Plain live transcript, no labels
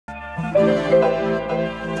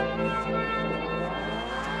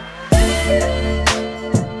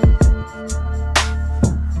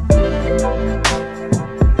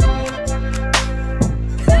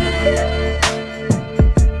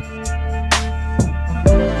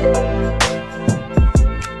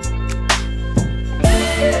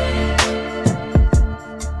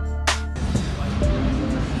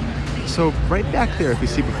So right back there, if you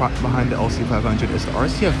see behind the LC500, is the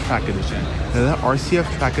RCF Track Edition. Now that RCF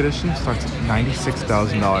Track Edition starts at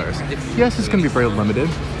 $96,000. Yes, it's going to be very limited,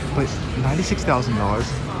 but $96,000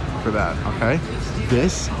 for that, okay?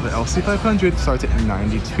 This, the LC500, starts at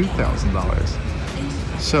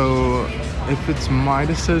 $92,000. So if it's my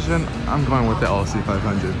decision, I'm going with the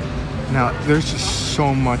LC500. Now, there's just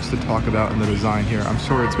so much to talk about in the design here. I'm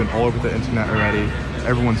sure it's been all over the internet already.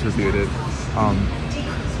 Everyone's reviewed it.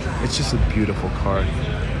 It's just a beautiful car.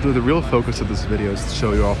 The real focus of this video is to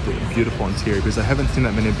show you off the beautiful interior, because I haven't seen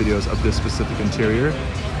that many videos of this specific interior.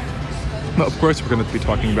 But of course, we're going to be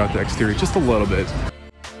talking about the exterior just a little bit.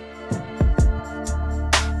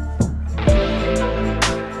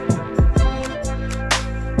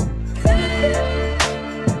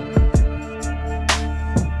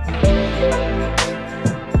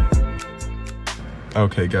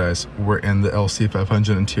 Okay guys, we're in the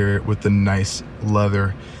LC500 interior with the nice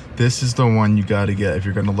leather. This is the one you got to get if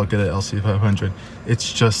you're going to look at an LC500.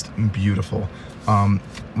 It's just beautiful.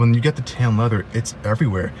 When you get the tan leather, it's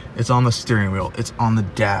everywhere. It's on the steering wheel, it's on the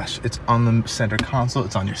dash, it's on the center console,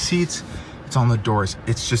 it's on your seats, it's on the doors.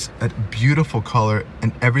 It's just a beautiful color,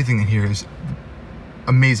 and everything in here is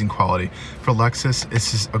amazing quality. For Lexus,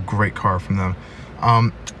 this is a great car from them.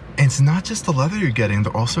 It's not just the leather you're getting,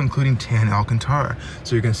 they're also including tan Alcantara.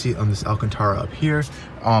 So you're gonna see on this Alcantara up here,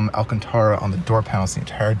 Alcantara on the door panels. The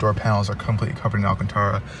entire door panels are completely covered in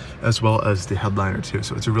Alcantara, as well as the headliner too.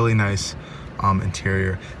 So it's a really nice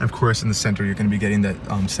interior. And of course in the center, you're gonna be getting that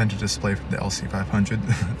center display from the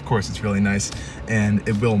LC500. Of course, it's really nice. And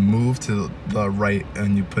it will move to the right,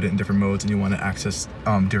 and you put it in different modes and you wanna access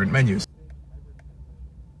different menus.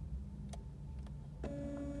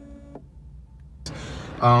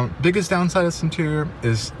 Biggest downside of this interior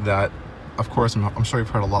is that, of course, I'm sure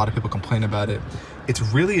you've heard a lot of people complain about it. It's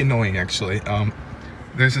really annoying, actually.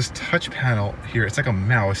 There's this touch panel here. It's like a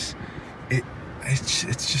mouse. It's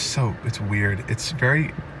just so, it's weird. It's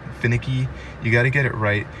very finicky. You got to get it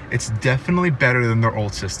right. It's definitely better than their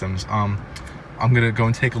old systems. I'm gonna go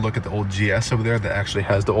and take a look at the old GS over there that actually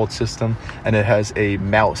has the old system, and it has a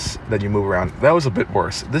mouse that you move around. That was a bit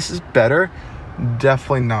worse. This is better.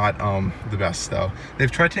 Definitely not the best though. They've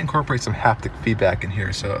tried to incorporate some haptic feedback in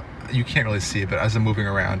here, so you can't really see it, but as I'm moving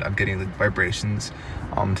around, I'm getting the vibrations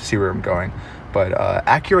to see where I'm going. But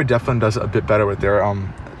Acura definitely does it a bit better with their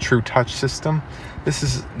True Touch system.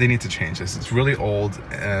 They need to change this. It's really old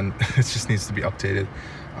and it just needs to be updated.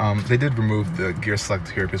 They did remove the gear select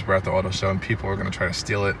here because we're at the auto show and people are going to try to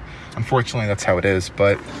steal it. Unfortunately, that's how it is.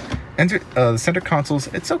 But the center consoles,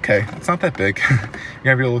 it's okay. It's not that big. You're going to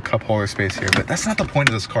have a little cup holder space here, but that's not the point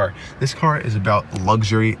of this car. This car is about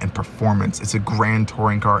luxury and performance. It's a grand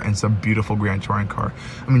touring car, and it's a beautiful grand touring car.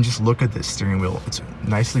 I mean, just look at this steering wheel. It's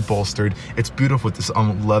nicely bolstered. It's beautiful with this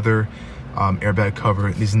leather airbag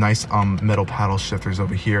cover, these nice metal paddle shifters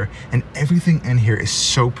over here, and everything in here is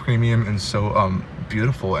so premium and so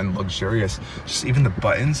beautiful and luxurious. Just even the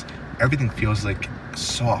buttons, everything feels like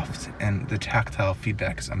soft, and the tactile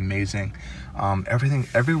feedback is amazing. Everything,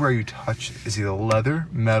 everywhere you touch is either leather,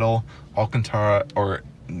 metal, Alcantara, or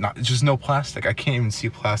not, just no plastic. I can't even see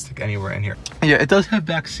plastic anywhere in here. Yeah, it does have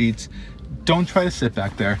back seats. Don't try to sit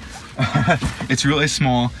back there. It's really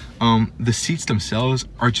small. The seats themselves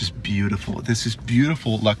are just beautiful. This is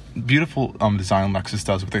beautiful design Lexus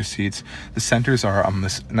does with their seats. The centers are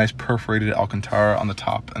this nice perforated Alcantara on the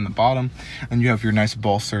top and the bottom, and you have your nice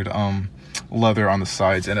bolstered leather on the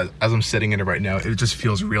sides. And as I'm sitting in it right now, it just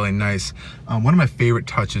feels really nice. One of my favorite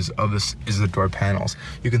touches of this is the door panels.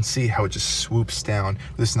 You can see how it just swoops down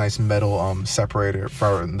with this nice metal separator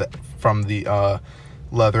from the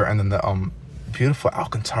leather, and then the beautiful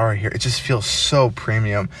Alcantara here. It just feels so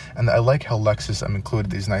premium, and I like how Lexus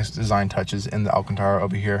included these nice design touches in the Alcantara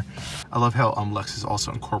over here. I love how Lexus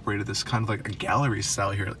also incorporated this kind of like a gallery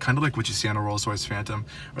style here, kind of like what you see on a Rolls-Royce Phantom,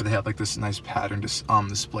 where they have like this nice pattern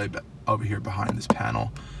display over here behind this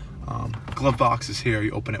panel. Glove box is here.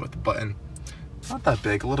 You open it with the button. Not that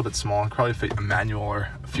big, a little bit small. Probably fit a manual or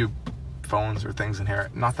a few phones or things in here.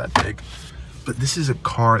 Not that big. But this is a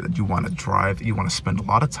car that you want to drive, you want to spend a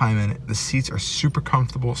lot of time in it. The seats are super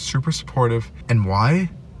comfortable, super supportive. And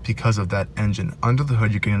why? because of that engine. Under the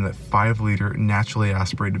hood, you're getting that 5-liter naturally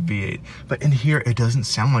aspirated V8. But in here, it doesn't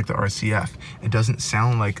sound like the RCF. It doesn't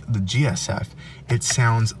sound like the GSF. It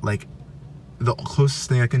sounds like the closest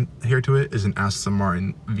thing I can hear to it is an Aston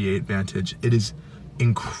Martin V8 Vantage. It is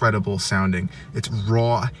incredible sounding. It's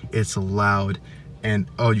raw, it's loud, and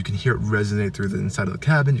oh, you can hear it resonate through the inside of the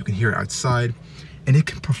cabin. You can hear it outside. And it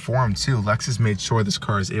can perform too. Lexus made sure this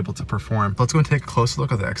car is able to perform. Let's go and take a closer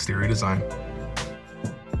look at the exterior design.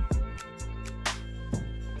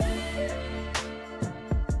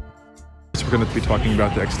 So we're going to be talking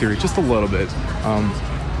about the exterior just a little bit.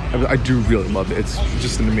 I do really love it. It's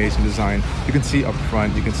just an amazing design. You can see up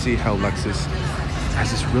front, you can see how Lexus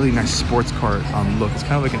has this really nice sports car look. It's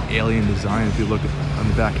kind of like an alien design. If you look on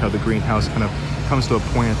the back, how the greenhouse kind of comes to a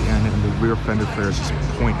point at the end and the rear fender flares just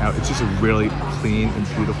point out. It's just a really clean and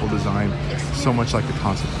beautiful design, so much like the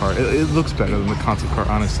concept car. It looks better than the concept car,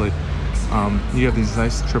 honestly. You have these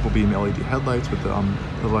nice triple beam LED headlights with the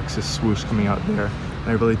Lexus swoosh coming out there. And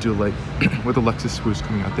I really do like with the Lexus swoosh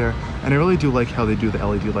coming out there, and I really do like how they do the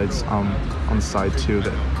LED lights on the side too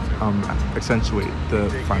that accentuate the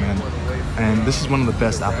front end. And this is one of the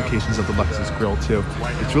best applications of the Lexus grille too.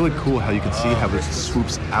 It's really cool how you can see how it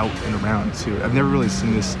swoops out and around too. I've never really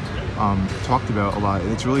seen this talked about a lot,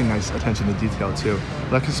 and it's really nice attention to detail too.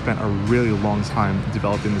 Lexus spent a really long time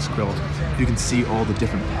developing this grille. You can see all the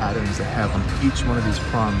different patterns they have on each one of these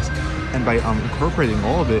prongs, and by incorporating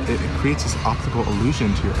all of it, it creates this optical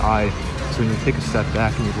illusion to your eye. So when you take a step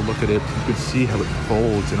back and you look at it, you can see how it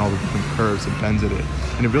folds and all the different curves and bends at it,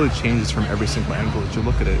 and it really changes from every single angle that you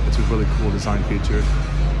look at it. It's a really cool design feature.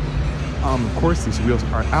 Of course, these wheels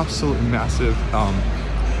are absolutely massive.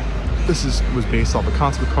 This was based off a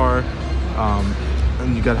concept car,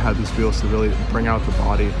 and you gotta have these wheels to really bring out the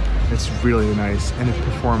body. It's really nice, and it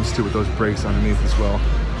performs too with those brakes underneath as well.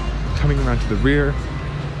 Coming around to the rear,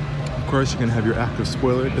 of course, you're gonna have your active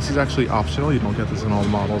spoiler. This is actually optional. You don't get this in all the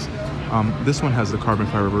models. This one has the carbon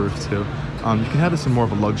fiber roof too. You can have this in more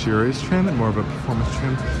of a luxurious trim and more of a performance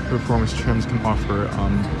trim. The performance trims can offer,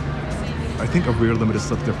 I think, a rear limited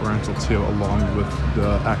slip differential too, along with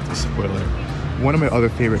the active spoiler. One of my other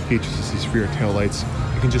favorite features is these rear tail lights.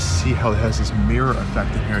 You can just see how it has this mirror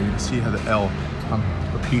effect in here. You can see how the L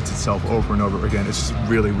repeats itself over and over again. It's just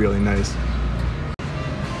really, really nice.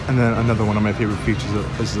 And then another one of my favorite features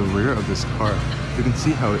is the rear of this car. You can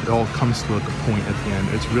see how it all comes to like a point at the end.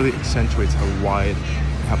 It really accentuates how wide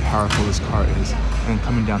and how powerful this car is. And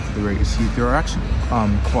coming down to the rear, you see there are actually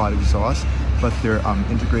quad exhausts, but they're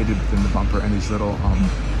integrated within the bumper and these little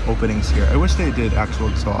openings here. I wish they did actual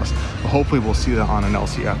exhaust, but hopefully we'll see that on an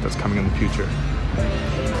LCF that's coming in the future.